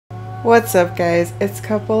What's up guys, it's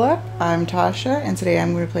CoupleUp, I'm Tasha, and today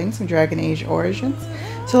I'm going to be playing some Dragon Age Origins.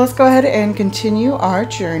 So let's go ahead and continue our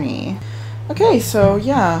journey. Okay, so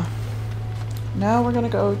yeah, now we're going to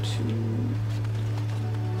go to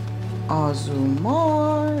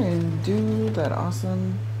Azumar and do that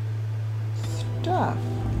awesome stuff.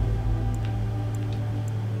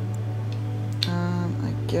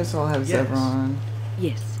 I guess I'll have Zevron.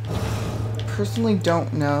 Yes. Personally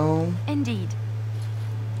don't know. Indeed.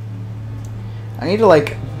 I need to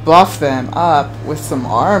like buff them up with some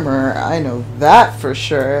armor. I know that for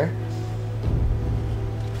sure.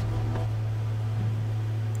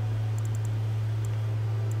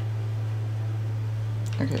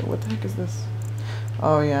 Okay, what the heck is this?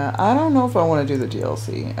 Oh yeah, I don't know if I want to do the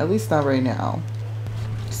DLC. At least not right now.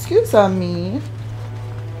 Excuse me.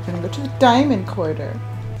 I'm gonna go to the Diamond Quarter.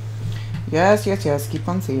 Yes, yes, yes. Keep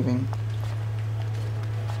on saving.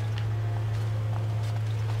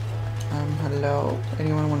 Hello?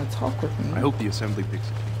 Anyone want to talk with me? I hope the assembly picks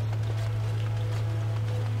it.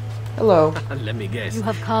 Hello. Let me guess. You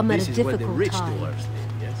have come at a difficult the rich time. dwarves live,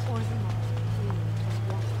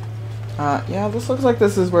 yes? Yeah, this looks like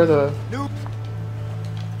this is where the... Nope.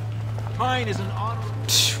 Mine is an honor.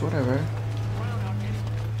 Whatever.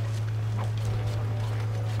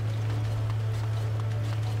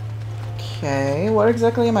 Okay, what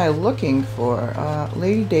exactly am I looking for?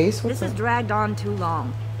 Lady Dace, what's This has dragged on too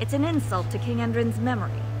long. It's an insult to King Endrin's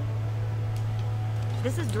memory.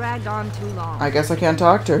 This has dragged on too long. I guess I can't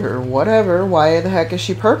talk to her. Whatever. Why the heck is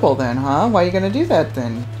she purple then, huh? Why are you gonna do that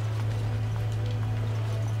then?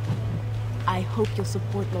 I hope you'll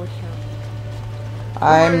support Lord Harold.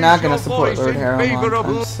 I'm not gonna support Lord Harold.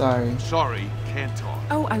 I'm sorry. Sorry, can't talk.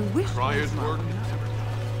 Oh, I wish.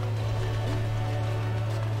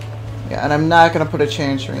 Yeah, and I'm not gonna put a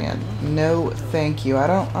chancery in. No, thank you. I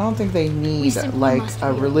don't think they need like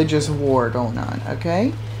a religious war going on.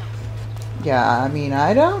 Okay? Yeah, I mean,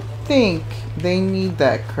 I don't think they need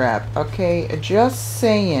that crap. Okay, just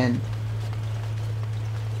saying.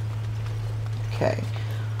 Okay.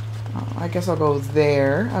 I guess I'll go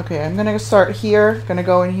there. Okay, I'm gonna start here. Gonna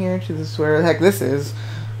go in here to this where the heck this is.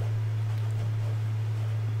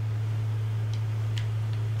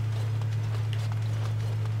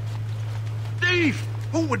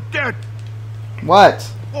 Who would dare?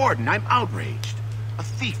 What? Warden, I'm outraged. A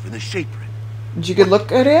thief in the Shaperin. Did you get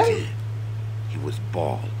look at him? Did. He was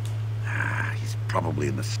bald. He's probably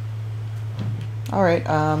in the... Alright,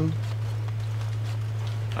 I'm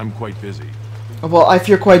quite busy. well, if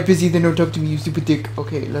you're quite busy, then don't talk to me, you stupid dick.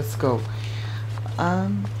 Okay, let's go.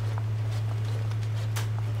 What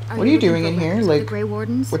are you doing in here? Like,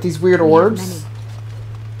 with these weird orbs?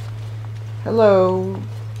 Hello,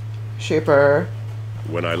 Shaper.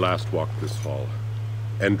 When I last walked this hall,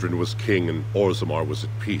 Endrin was king and Orzammar was at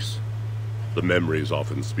peace. The memories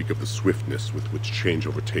often speak of the swiftness with which change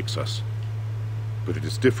overtakes us. But it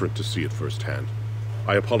is different to see it firsthand.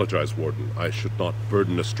 I apologize, Warden. I should not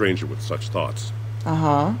burden a stranger with such thoughts.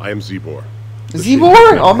 Uh-huh. I am Zebor.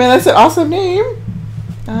 Zebor? Oh man, that's an awesome name.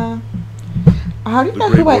 How do you know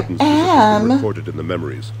who I am? Recorded in the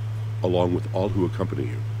memories, along with all who accompany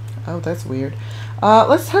you. Oh, that's weird.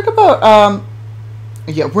 Let's talk about,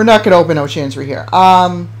 yeah, we're not going to open no chancery here.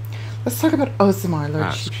 Let's talk about Orzammar, Lord.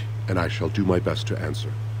 Ask, and I shall do my best to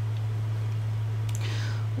answer.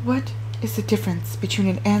 What is the difference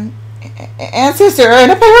between an ancestor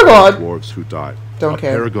and a paragon? Dwarves who died. Don't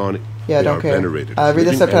care. Paragon, yeah, don't care. Venerated Read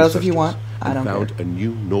the subtitles if you want. I don't found care. A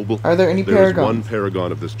new noble. Are there any paragons? There is one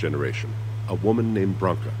paragon of this generation, a woman named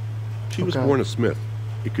Branka. She was born a smith.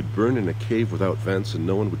 It could burn in a cave without vents and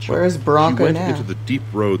no one would show. Where is Branka She went now? into the deep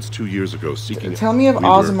roads 2 years ago seeking... Tell me of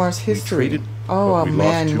Ozammar's history. Oh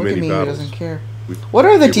man, look at me, he doesn't care. What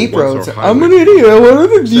are the deep roads? I'm an idiot, what are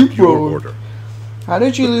the deep roads? How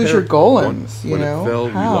did you lose your golems, you know?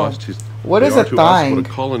 How? What is a thine?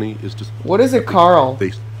 What is a Carl?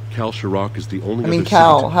 kal'hirol is the only. I mean,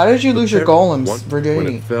 Cal. How did you lose your golems, virginity?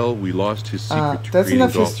 When it fell, we lost his secret to that's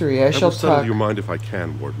enough history. I shall settle talk. your mind if I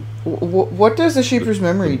can, Warden. What does the Shaper's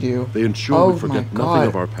memory do? They ensure we forget nothing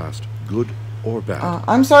of our past, good or bad.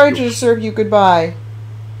 I'm sorry to disturb you. Goodbye.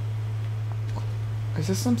 Is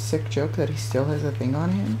this some sick joke that he still has a thing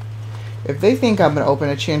on him? If they think I'm gonna open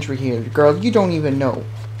a chancery here, girl, you don't even know.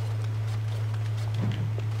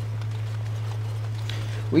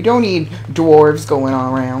 We don't need dwarves going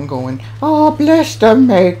around going, oh, bless the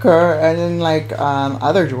maker, and then like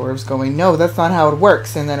other dwarves going, no, that's not how it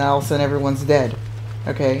works, and then all of a sudden everyone's dead.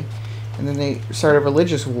 Okay? And then they start a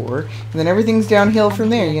religious war, and then everything's downhill from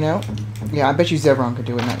there, you know? Yeah, I bet you Zevron could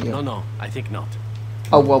do it, not you. No, I think not.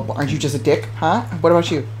 Oh, well, aren't you just a dick, huh? What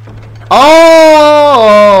about you?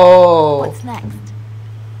 Oh!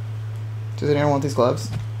 Does anyone want these gloves?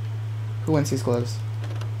 Who wants these gloves?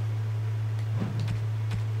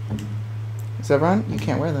 Is everyone? You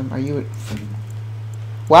can't wear them. Are you...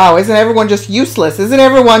 Wow, isn't everyone just useless? Isn't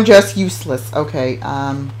everyone just useless? Okay,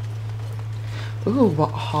 Ooh,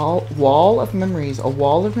 wall of memories. A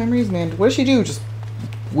wall of memories? Man, what does she do? Just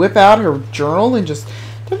whip out her journal and just...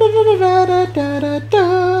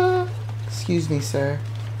 Excuse me, sir.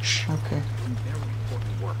 Okay.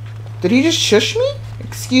 Did he just shush me?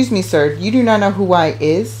 Excuse me, sir. You do not know who I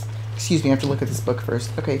is? Excuse me, I have to look at this book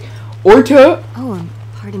first. Okay. Orta! Oh,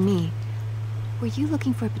 pardon me. Were you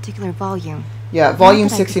looking for a particular volume? Yeah, volume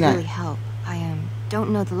Not that I could 69. really help. I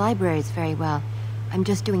don't know the libraries very well. I'm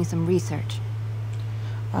just doing some research.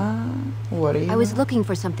 What are you? I was looking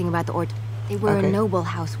for something about the They were Okay. a noble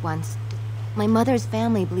house once. My mother's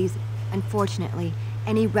family believes, unfortunately,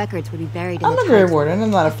 any records would be buried in I'm the a Grey tides. Warden. I'm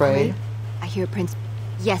not afraid. I hear Prince...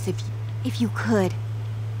 Yes, if you could.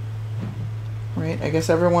 Right, I guess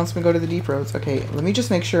everyone wants me to go to the deep roads. Okay, let me just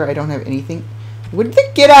make sure I don't have anything. Would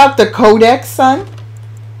they get out the codex, son?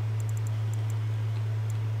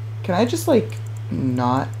 Can I just, like,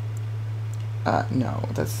 not... no,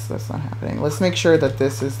 that's not happening. Let's make sure that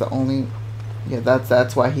this is the only... Yeah,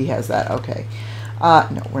 that's why he has that. Okay.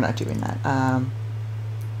 No, we're not doing that.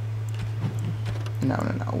 No.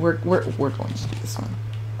 We're going to do this one.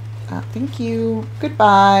 Thank you.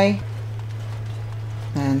 Goodbye.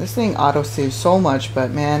 Man, this thing auto-saves so much,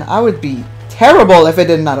 but man, I would be terrible if it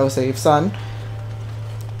didn't auto-save, son.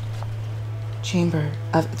 Chamber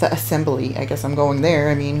of the Assembly. I guess I'm going there.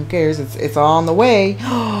 I mean, who cares? It's on the way.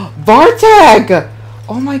 Vartag!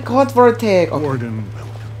 Oh my god, Vartag! Okay. Warden,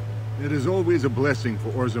 welcome. It is always a blessing for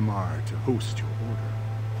Orzammar to host your order.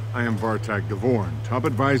 I am Vartag Gavorn, top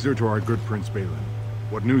advisor to our good Prince Balin.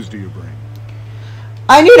 What news do you bring?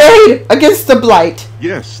 I need aid against the Blight.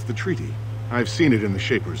 Yes, the treaty. I've seen it in the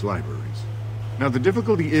Shaper's libraries. Now, the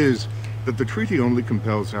difficulty is that the treaty only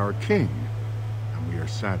compels our king, and we are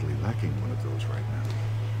sadly lacking one of those right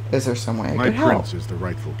now. Is there some way I My could help? prince is the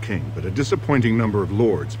rightful king, but a disappointing number of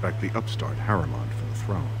lords back the upstart Harriman for the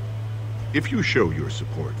throne. If you show your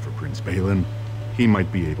support for Prince Balin, he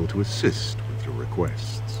might be able to assist with your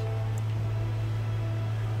requests.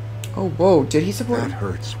 Oh, whoa, did he support That me?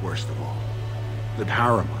 hurts worst of all. That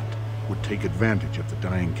Harriman would take advantage of the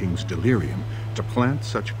dying king's delirium to plant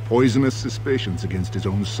such poisonous suspicions against his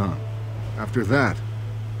own son. After that,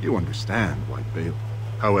 you understand why Balin,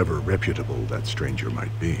 however reputable that stranger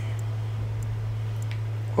might be.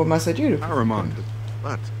 What must I do? Harriman,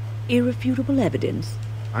 but Irrefutable evidence.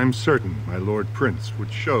 I'm certain my Lord Prince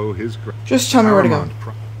would show his... Just tell me where to go.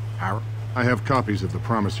 I have copies of the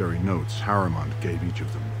promissory notes Harriman gave each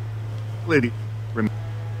of them. Lady,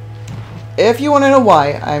 If you want to know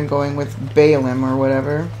why I'm going with Balaam or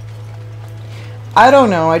whatever, I don't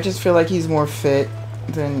know. I just feel like he's more fit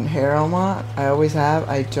than Harriman. I always have.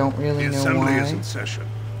 I don't really The know assembly why. is in session.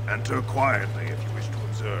 Enter quietly if you wish to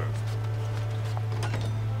observe.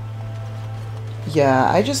 Yeah,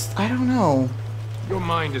 I don't know. Your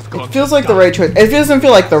mind is gone. It feels like the right choice. It doesn't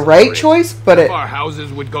feel like the right choice, but it. Our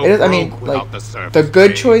houses would go It is, I mean, broke without like the service the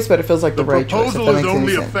good pay. choice, but it feels like the The right choice. If proposal that is makes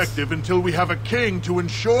only any sense. effective until we have a king to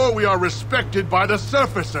ensure we are respected by the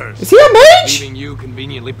surfacers. Is he a mage? Leaving you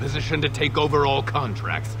conveniently positioned to take over all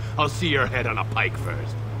contracts. I'll see your head on a pike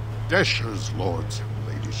first. Deshers, lords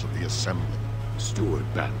and ladies of the assembly. Steward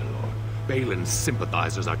Bandalore, Balin's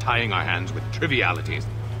sympathizers are tying our hands with trivialities.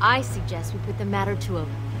 I suggest we put the matter to a...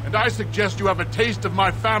 And I suggest you have a taste of my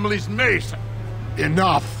family's mace.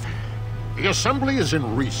 Enough. The assembly is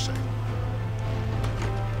in recess.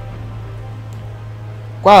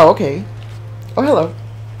 Wow. Okay. Oh, hello.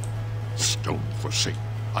 Stone forsake.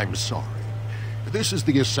 I'm sorry. This is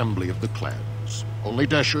the assembly of the clans. Only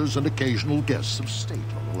dashers and occasional guests of state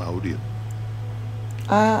are allowed in.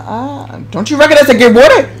 Don't you recognize a good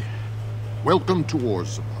warden? Welcome to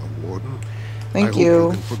Orzammar, Warden. Thank I you.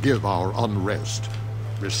 hope you can forgive our unrest.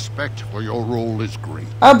 Respect for your role is great.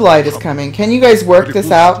 A blight is coming. Can you guys work But it this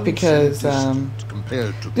will out? still Because seem distant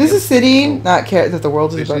compared to the this is a city, Empire. not care that the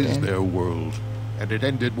world is This about to is end. their world, and it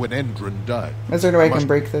ended when Endrin died. Is there no way I can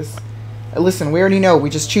break this? Listen, we already know.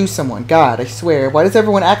 We just choose someone. God, I swear. Why does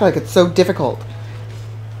everyone act like it's so difficult?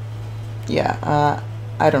 Yeah,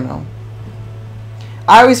 I don't know.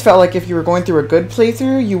 I always felt like if you were going through a good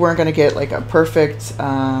playthrough, you weren't going to get like a perfect,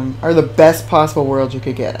 or the best possible world you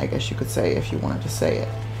could get, I guess you could say, if you wanted to say it.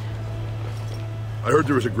 I heard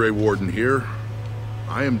there was a Grey Warden here.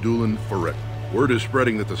 I am Dulan Ferret. Word is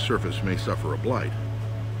spreading that the surface may suffer a blight.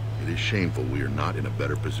 It is shameful we are not in a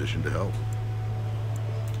better position to help.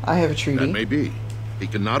 I have a treaty. That may be. He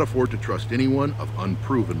cannot afford to trust anyone of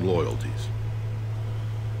unproven loyalties.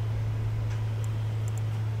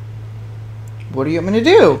 What do you want me to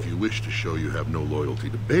do? If you wish to show you have no loyalty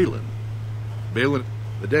to Balin,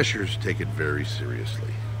 the Deshers take it very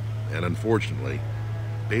seriously. And unfortunately,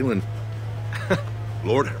 Balin...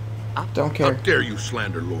 Lord... Don't care. How dare you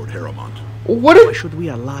slander Lord Harrowmont? Why should we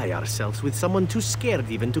ally ourselves with someone too scared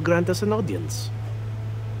even to grant us an audience?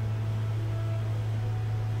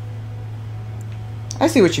 I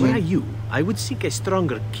see what you mean. Were I you, I would seek a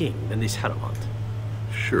stronger king than this Harrowmont.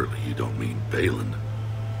 Surely you don't mean Balin.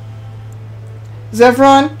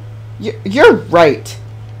 Zevron, you're right.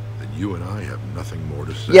 Then you and I have nothing more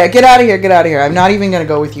to say. Yeah, get out of here, get out of here. I'm not even going to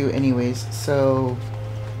go with you anyways, so...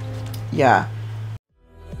 Yeah.